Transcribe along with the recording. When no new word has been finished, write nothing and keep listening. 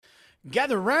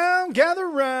Gather round, gather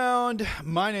round.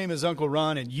 My name is Uncle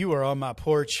Ron, and you are on my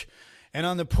porch. And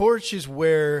on the porch is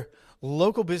where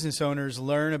local business owners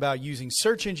learn about using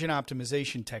search engine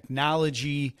optimization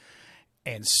technology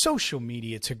and social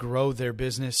media to grow their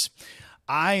business.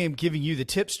 I am giving you the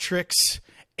tips, tricks,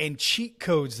 and cheat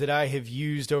codes that I have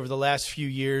used over the last few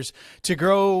years to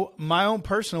grow my own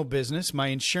personal business, my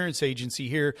insurance agency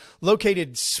here,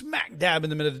 located smack dab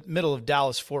in the middle of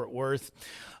Dallas-Fort Worth.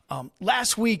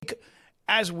 Last week,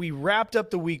 as we wrapped up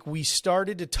the week, we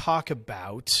started to talk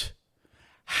about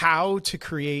how to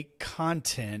create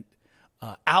content,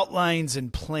 outlines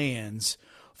and plans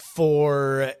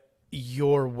for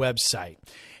your website.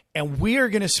 And we are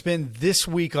going to spend this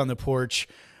week on the porch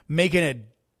making a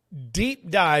deep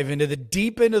dive into the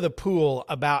deep end of the pool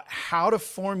about how to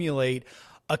formulate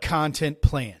a content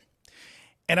plan.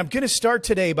 And I'm going to start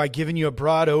today by giving you a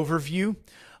broad overview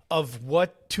of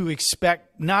what to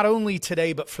expect, not only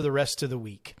today, but for the rest of the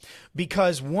week.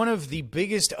 Because one of the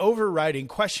biggest overriding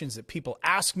questions that people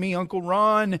ask me, Uncle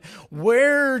Ron,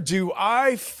 where do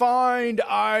I find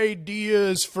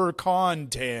ideas for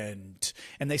content?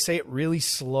 And they say it really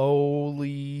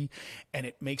slowly, and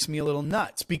it makes me a little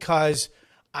nuts because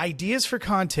ideas for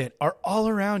content are all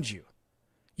around you.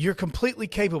 You're completely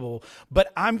capable,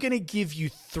 but I'm going to give you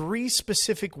 3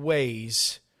 specific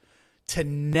ways to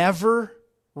never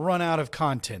run out of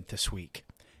content this week.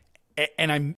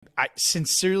 And I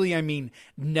sincerely mean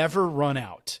never run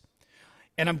out.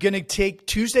 And I'm going to take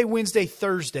Tuesday, Wednesday,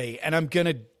 Thursday, and I'm going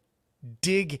to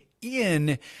dig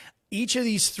in each of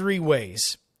these 3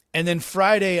 ways. And then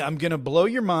Friday, I'm going to blow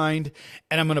your mind,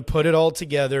 and I'm going to put it all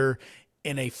together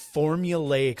in a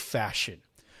formulaic fashion.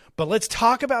 But let's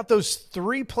talk about those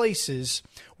 3 places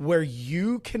where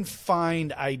you can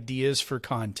find ideas for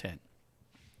content.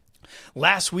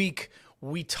 Last week,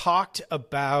 we talked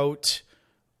about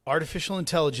artificial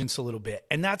intelligence a little bit,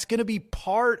 and that's going to be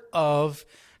part of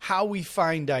how we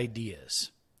find ideas.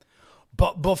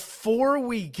 But before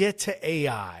we get to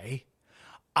AI,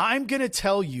 I'm going to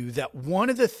tell you that one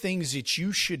of the things that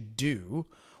you should do,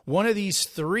 one of these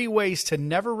 3 ways to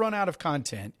never run out of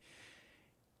content,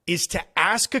 is to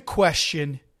ask a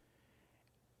question.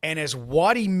 And as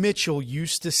Waddy Mitchell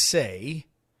used to say,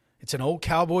 it's an old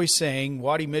cowboy saying.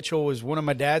 Waddy Mitchell was one of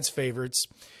my dad's favorites.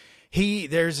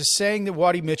 There's a saying that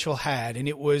Waddy Mitchell had, and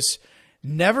it was,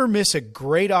 never miss a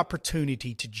great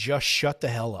opportunity to just shut the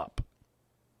hell up.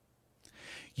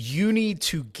 You need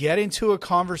to get into a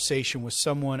conversation with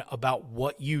someone about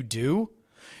what you do.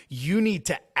 You need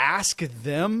to ask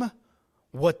them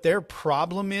what their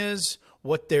problem is,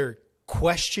 what their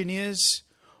question is,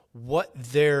 what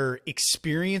their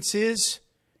experience is,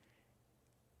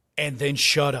 and then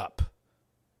shut up.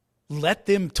 Let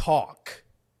them talk.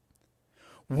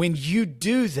 When you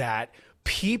do that,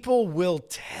 people will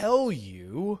tell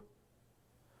you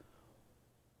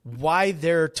why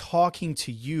they're talking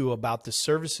to you about the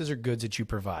services or goods that you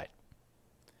provide.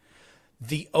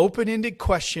 The open-ended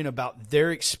question about their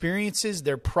experiences,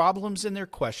 their problems, and their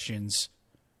questions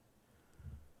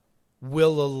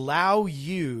will allow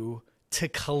you to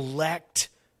collect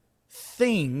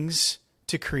things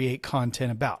to create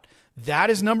content about. That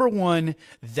is number 1.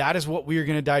 That is what we are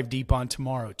going to dive deep on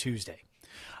tomorrow, Tuesday.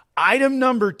 Item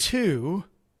number 2,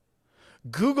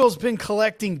 Google's been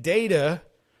collecting data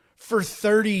for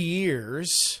 30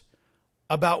 years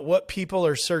about what people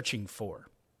are searching for.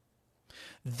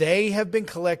 They have been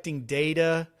collecting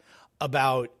data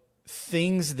about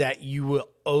things that you will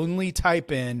only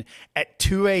type in at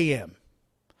 2 a.m.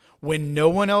 when no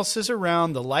one else is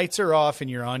around, the lights are off, and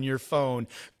you're on your phone.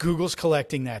 Google's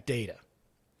collecting that data.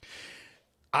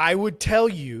 I would tell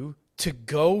you to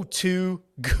go to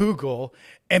Google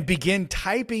and begin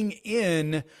typing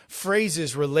in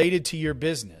phrases related to your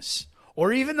business,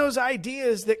 or even those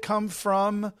ideas that come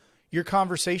from your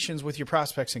conversations with your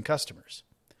prospects and customers.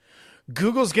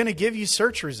 Google's going to give you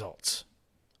search results.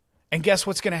 And guess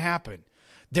what's going to happen?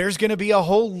 There's going to be a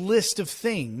whole list of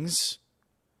things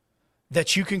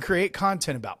that you can create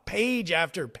content about, page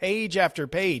after page after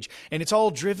page. And it's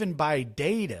all driven by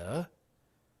data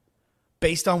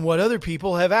based on what other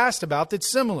people have asked about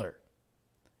that's similar.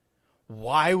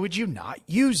 Why would you not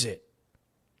use it?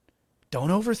 Don't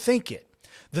overthink it.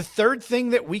 The third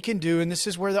thing that we can do, and this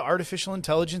is where the artificial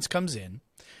intelligence comes in,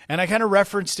 and I kind of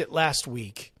referenced it last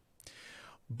week,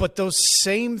 but those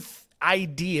same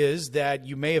ideas that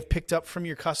you may have picked up from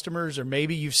your customers, or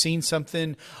maybe you've seen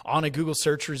something on a Google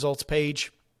search results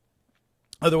page,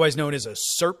 otherwise known as a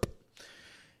SERP.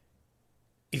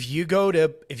 If you go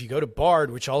to Bard,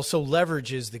 which also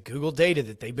leverages the Google data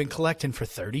that they've been collecting for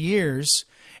 30 years,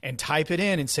 and type it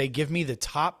in and say, give me the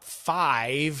top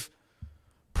 5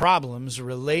 problems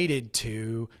related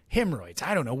to hemorrhoids.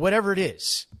 I don't know, whatever it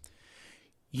is.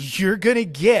 You're going to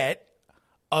get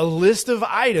a list of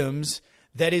items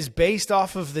that is based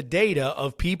off of the data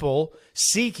of people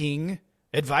seeking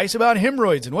advice about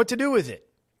hemorrhoids and what to do with it.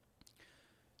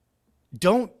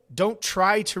 Don't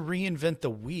try to reinvent the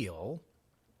wheel.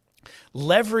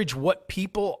 Leverage what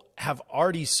people have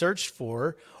already searched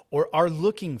for or are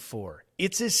looking for.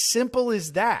 It's as simple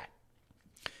as that.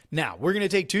 Now, we're going to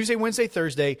take Tuesday, Wednesday,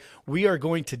 Thursday. We are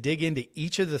going to dig into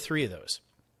each of the three of those.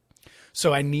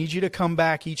 So I need you to come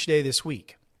back each day this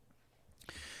week.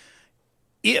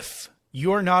 If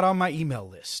you're not on my email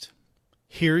list,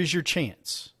 here is your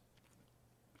chance.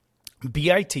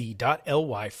 bit.ly/porch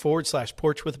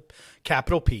with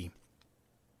capital P.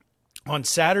 On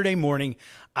Saturday morning,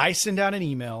 I send out an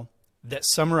email that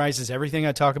summarizes everything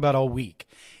I talk about all week.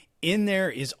 In there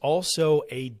is also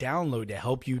a download to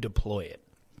help you deploy it.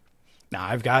 Now,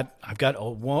 I've got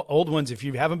old ones. If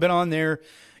you haven't been on there,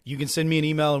 you can send me an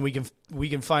email and we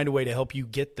can find a way to help you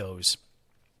get those.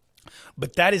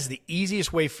 But that is the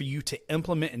easiest way for you to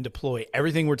implement and deploy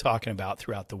everything we're talking about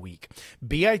throughout the week.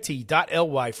 bit.ly/porch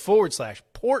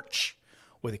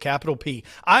with a capital P.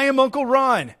 I am Uncle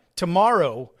Ron.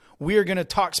 Tomorrow, we are going to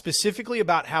talk specifically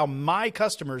about how my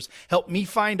customers help me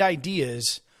find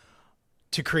ideas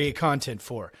to create content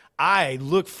for. I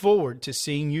look forward to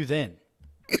seeing you then.